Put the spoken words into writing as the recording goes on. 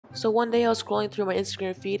So one day I was scrolling through my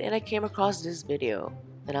Instagram feed and I came across this video.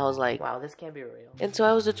 And I was like, wow, this can't be real. And so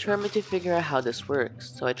I was determined to figure out how this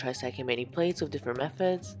works. So I tried stacking many plates with different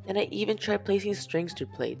methods, and I even tried placing strings to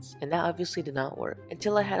plates, and that obviously did not work.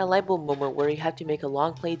 Until I had a light bulb moment where you have to make a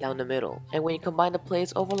long plate down the middle, and when you combine the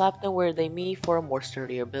plates, overlap them where they meet for a more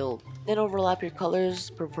sturdier build. Then overlap your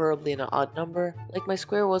colors, preferably in an odd number. Like my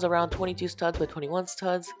square was around 22 studs by 21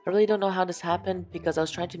 studs. I really don't know how this happened because I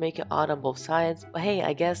was trying to make it odd on both sides, but hey,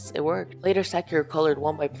 I guess it worked. Later stack your colored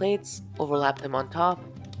 1x plates, overlap them on top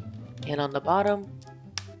and on the bottom.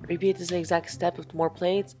 Repeat this exact step with more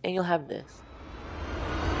plates and you'll have this.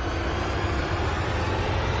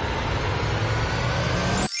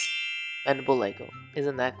 Bendable Lego.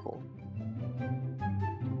 Isn't that cool?